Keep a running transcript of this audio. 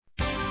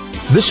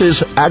This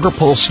is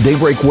AgriPulse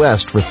Daybreak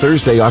West for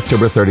Thursday,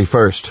 October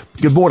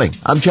 31st. Good morning.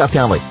 I'm Jeff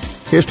Daly.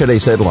 Here's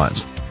today's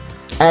headlines.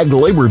 Ag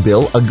labor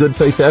bill, a good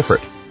faith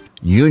effort.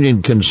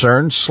 Union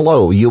concerns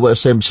slow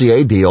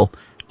USMCA deal,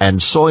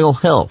 and soil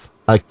health,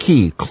 a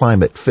key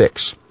climate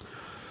fix.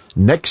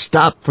 Next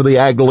stop for the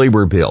ag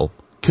labor bill,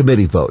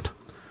 committee vote.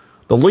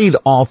 The lead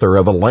author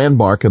of a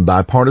landmark and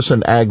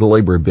bipartisan ag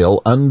labor bill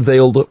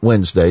unveiled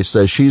Wednesday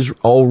says she's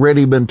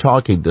already been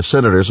talking to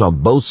senators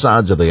on both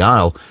sides of the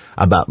aisle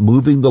about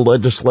moving the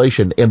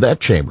legislation in that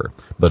chamber.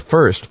 But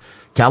first,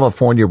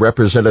 California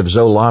Representative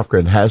Zoe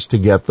Lofgren has to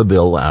get the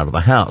bill out of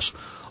the House.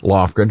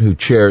 Lofgren, who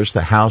chairs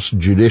the House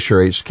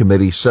Judiciary's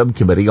Committee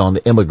Subcommittee on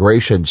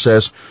Immigration,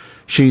 says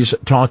she's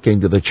talking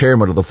to the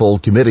chairman of the full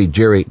committee,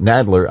 Jerry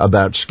Nadler,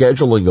 about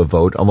scheduling a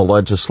vote on the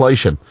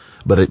legislation,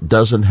 but it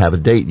doesn't have a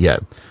date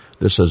yet.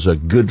 This is a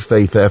good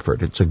faith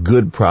effort. It's a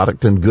good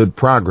product and good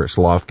progress,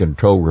 Lofgren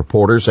told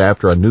reporters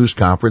after a news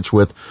conference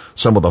with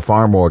some of the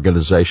farm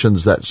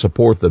organizations that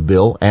support the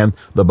bill and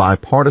the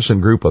bipartisan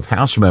group of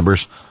House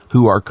members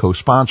who are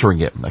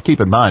co-sponsoring it. Now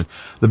keep in mind,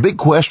 the big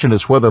question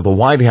is whether the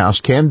White House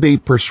can be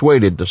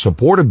persuaded to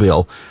support a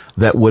bill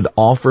that would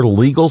offer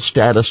legal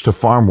status to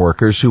farm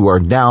workers who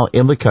are now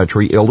in the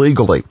country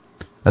illegally.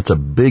 That's a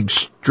big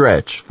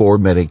stretch for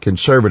many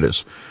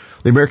conservatives.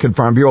 The American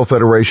Farm Bureau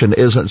Federation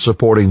isn't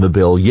supporting the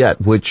bill yet,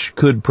 which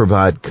could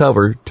provide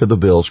cover to the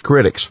bill's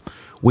critics.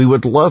 We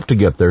would love to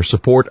get their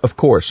support, of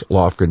course,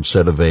 Lofgren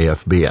said of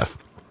AFBF.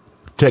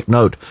 Take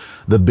note,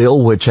 the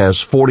bill, which has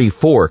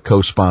 44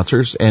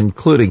 co-sponsors,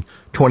 including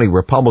 20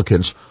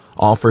 Republicans,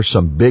 offers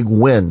some big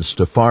wins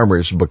to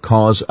farmers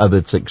because of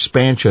its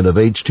expansion of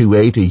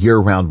H-2A to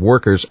year-round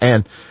workers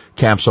and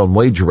caps on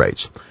wage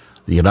rates.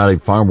 The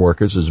United Farm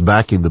Workers is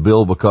backing the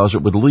bill because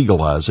it would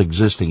legalize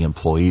existing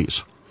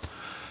employees.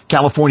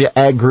 California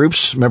ag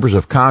groups, members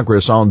of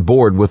Congress on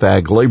board with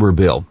ag labor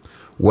bill.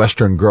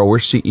 Western Grower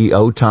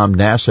CEO Tom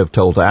Nassif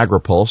told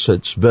AgriPulse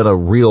it's been a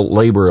real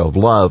labor of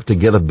love to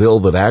get a bill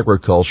that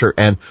agriculture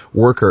and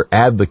worker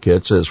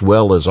advocates as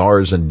well as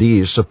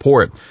R&Ds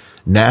support.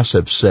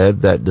 Nassif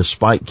said that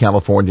despite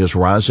California's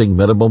rising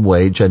minimum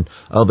wage and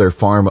other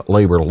farm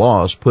labor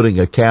laws,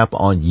 putting a cap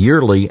on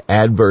yearly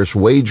adverse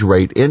wage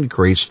rate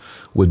increase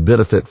would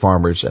benefit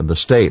farmers in the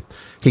state.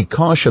 He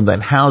cautioned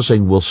that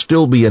housing will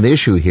still be an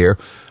issue here,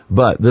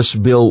 but this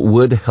bill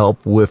would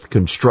help with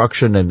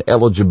construction and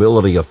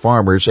eligibility of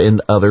farmers in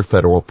other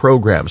federal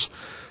programs.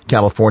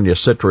 California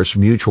Citrus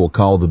Mutual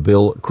called the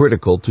bill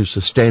critical to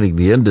sustaining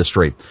the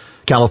industry.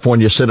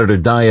 California Senator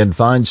Dianne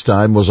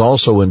Feinstein was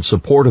also in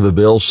support of the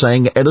bill,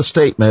 saying in a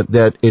statement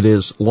that it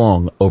is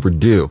long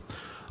overdue.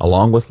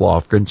 Along with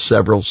Lofgren,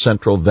 several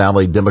Central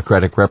Valley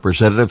Democratic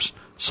representatives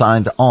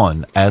signed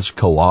on as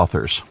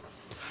co-authors.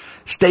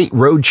 State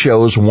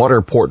Roadshow's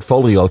water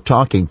portfolio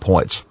talking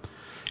points.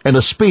 In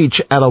a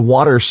speech at a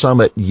water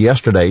summit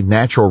yesterday,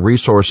 Natural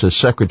Resources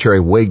Secretary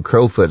Wade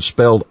Crowfoot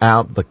spelled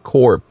out the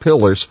core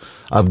pillars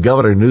of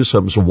Governor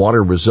Newsom's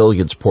water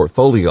resilience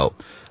portfolio,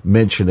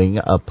 mentioning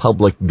a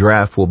public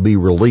draft will be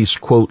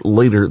released, quote,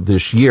 later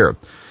this year.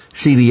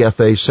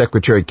 CDFA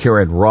Secretary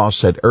Karen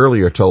Ross had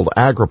earlier told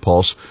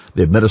AgriPulse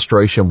the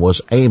administration was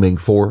aiming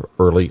for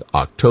early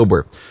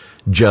October.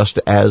 Just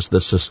as the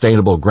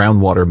Sustainable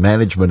Groundwater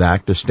Management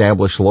Act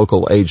established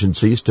local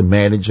agencies to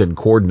manage and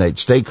coordinate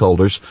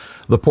stakeholders,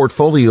 the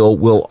portfolio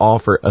will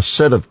offer a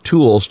set of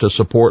tools to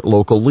support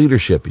local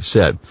leadership, he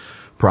said.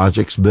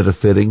 Projects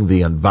benefiting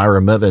the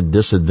environment and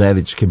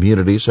disadvantaged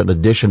communities, in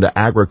addition to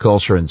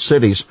agriculture and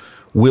cities,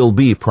 will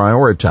be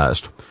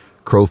prioritized.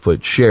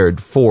 Crowfoot shared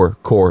 4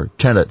 core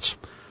tenets.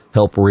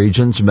 Help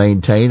regions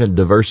maintain and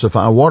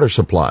diversify water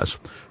supplies.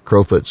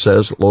 Crowfoot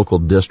says local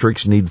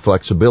districts need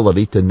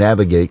flexibility to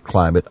navigate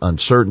climate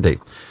uncertainty.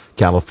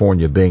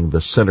 California, being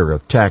the center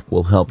of tech,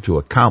 will help to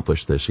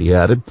accomplish this, he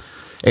added.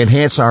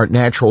 Enhance our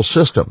natural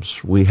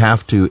systems. We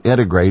have to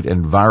integrate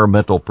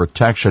environmental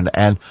protection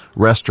and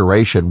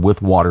restoration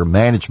with water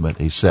management,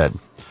 he said.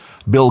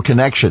 Build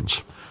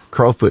connections.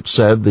 Crowfoot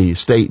said the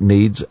state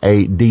needs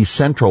a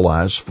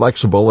decentralized,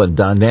 flexible, and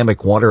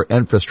dynamic water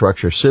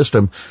infrastructure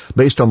system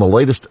based on the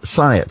latest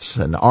science,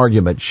 an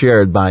argument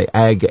shared by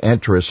ag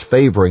interests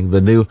favoring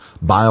the new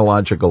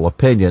biological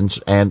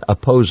opinions and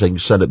opposing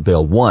Senate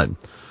Bill 1.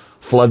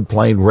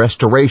 Floodplain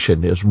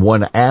restoration is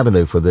one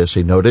avenue for this,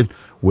 he noted,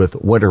 with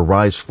winter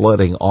rise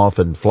flooding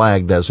often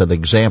flagged as an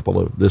example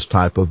of this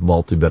type of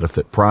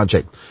multi-benefit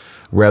project.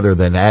 Rather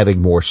than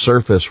adding more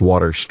surface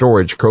water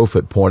storage,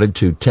 Crowfoot pointed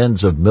to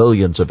tens of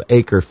millions of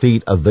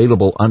acre-feet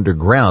available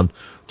underground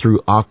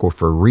through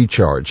aquifer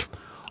recharge.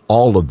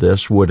 All of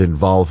this would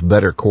involve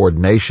better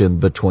coordination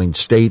between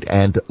state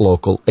and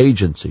local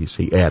agencies,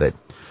 he added.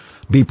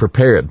 Be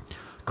prepared.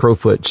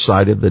 Crowfoot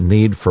cited the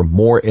need for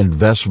more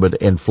investment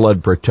in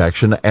flood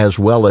protection as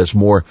well as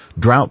more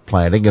drought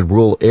planting in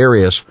rural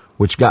areas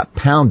which got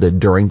pounded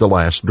during the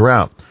last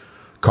drought.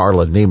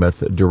 Carla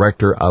Nemeth,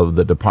 director of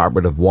the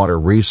Department of Water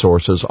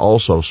Resources,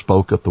 also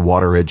spoke at the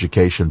Water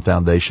Education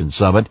Foundation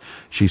Summit.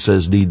 She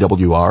says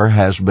DWR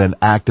has been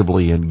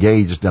actively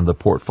engaged in the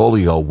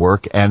portfolio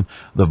work, and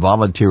the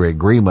voluntary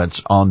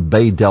agreements on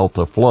Bay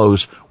Delta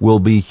flows will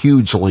be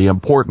hugely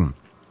important.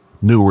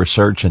 New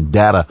research and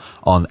data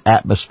on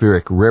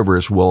atmospheric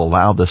rivers will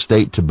allow the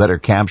state to better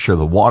capture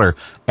the water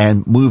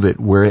and move it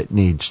where it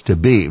needs to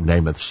be,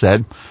 Nemeth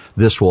said.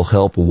 This will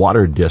help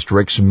water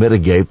districts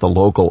mitigate the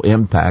local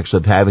impacts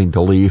of having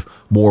to leave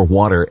more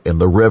water in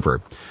the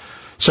river.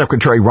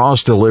 Secretary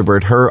Ross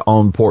delivered her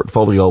own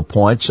portfolio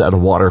points at a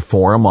water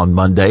forum on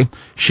Monday.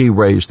 She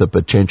raised the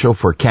potential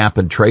for cap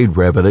and trade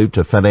revenue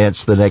to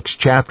finance the next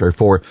chapter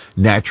for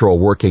natural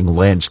working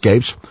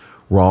landscapes.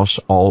 Ross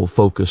all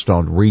focused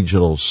on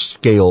regional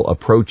scale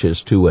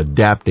approaches to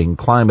adapting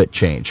climate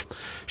change.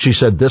 She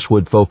said this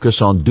would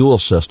focus on dual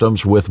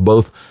systems with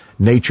both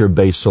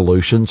nature-based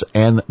solutions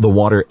and the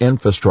water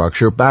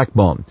infrastructure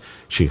backbone.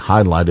 She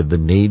highlighted the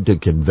need to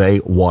convey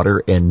water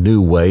in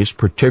new ways,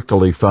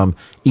 particularly from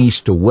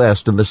east to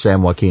west in the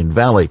San Joaquin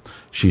Valley.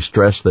 She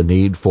stressed the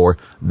need for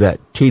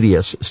that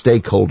tedious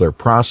stakeholder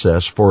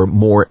process for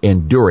more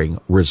enduring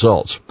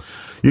results.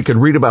 You can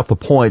read about the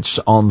points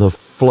on the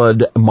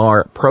Flood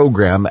MAR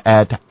program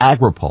at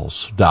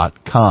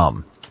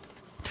agripulse.com.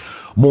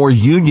 More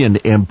union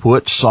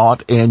input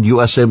sought in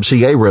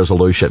USMCA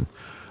resolution.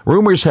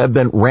 Rumors have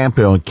been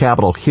rampant on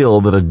Capitol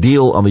Hill that a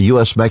deal on the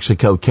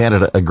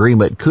U.S.-Mexico-Canada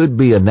agreement could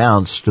be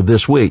announced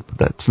this week.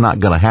 That's not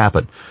going to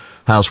happen.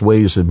 House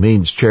Ways and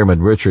Means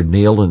Chairman Richard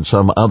Neal and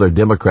some other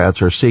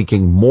Democrats are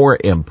seeking more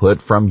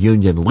input from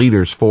union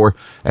leaders for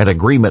an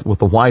agreement with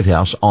the White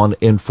House on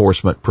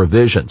enforcement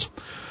provisions.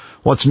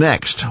 What's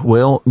next?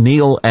 Well,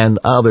 Neal and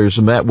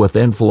others met with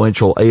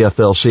influential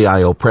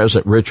AFL-CIO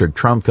President Richard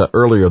Trumka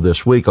earlier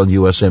this week on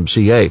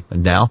USMCA,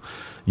 and now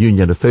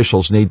union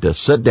officials need to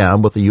sit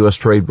down with the U.S.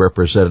 Trade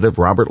Representative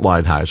Robert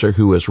Lighthizer,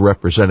 who is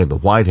representing the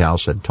White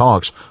House in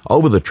talks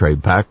over the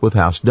trade pact with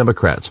House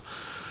Democrats.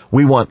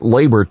 We want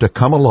labor to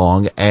come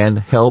along and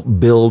help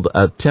build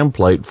a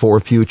template for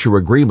future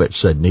agreements,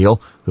 said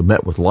Neal, who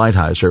met with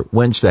Lighthizer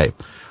Wednesday.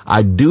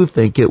 I do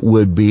think it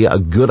would be a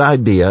good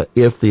idea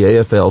if the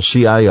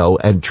AFL-CIO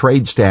and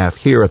trade staff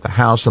here at the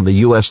House and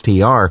the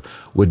USTR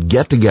would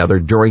get together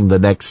during the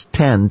next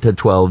 10 to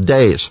 12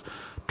 days.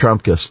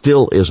 Trumka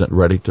still isn't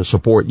ready to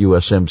support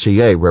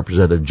USMCA,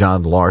 Representative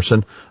John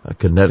Larson, a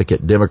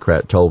Connecticut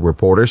Democrat, told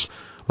reporters,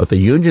 but the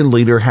union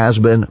leader has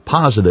been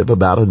positive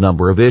about a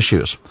number of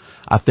issues.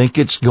 I think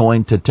it's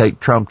going to take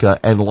Trumka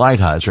and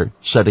Lighthizer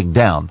sitting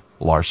down,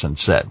 Larson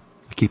said.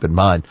 Keep in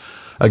mind,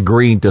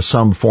 agreeing to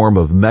some form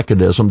of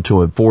mechanism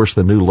to enforce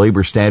the new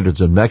labor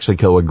standards in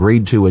Mexico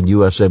agreed to in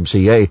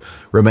USMCA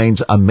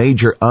remains a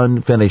major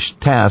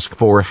unfinished task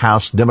for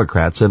House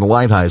Democrats and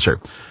Lighthizer.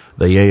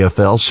 The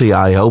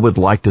AFL-CIO would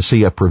like to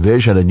see a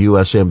provision in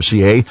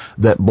USMCA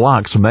that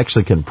blocks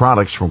Mexican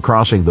products from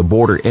crossing the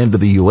border into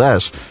the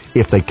U.S.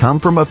 if they come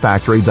from a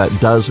factory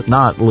that does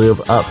not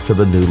live up to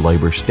the new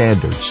labor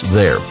standards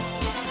there.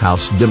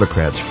 House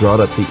Democrats brought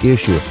up the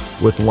issue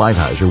with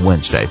Lighthizer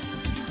Wednesday.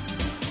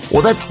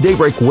 Well, that's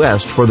Daybreak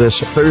West for this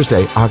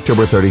Thursday,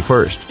 October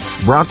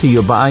 31st. Brought to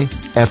you by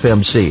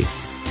FMC.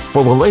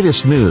 For the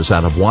latest news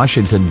out of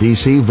Washington,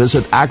 D.C.,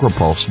 visit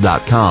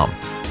agripulse.com.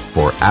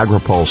 For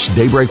AgriPulse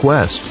Daybreak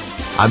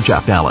West, I'm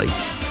Jeff Nally.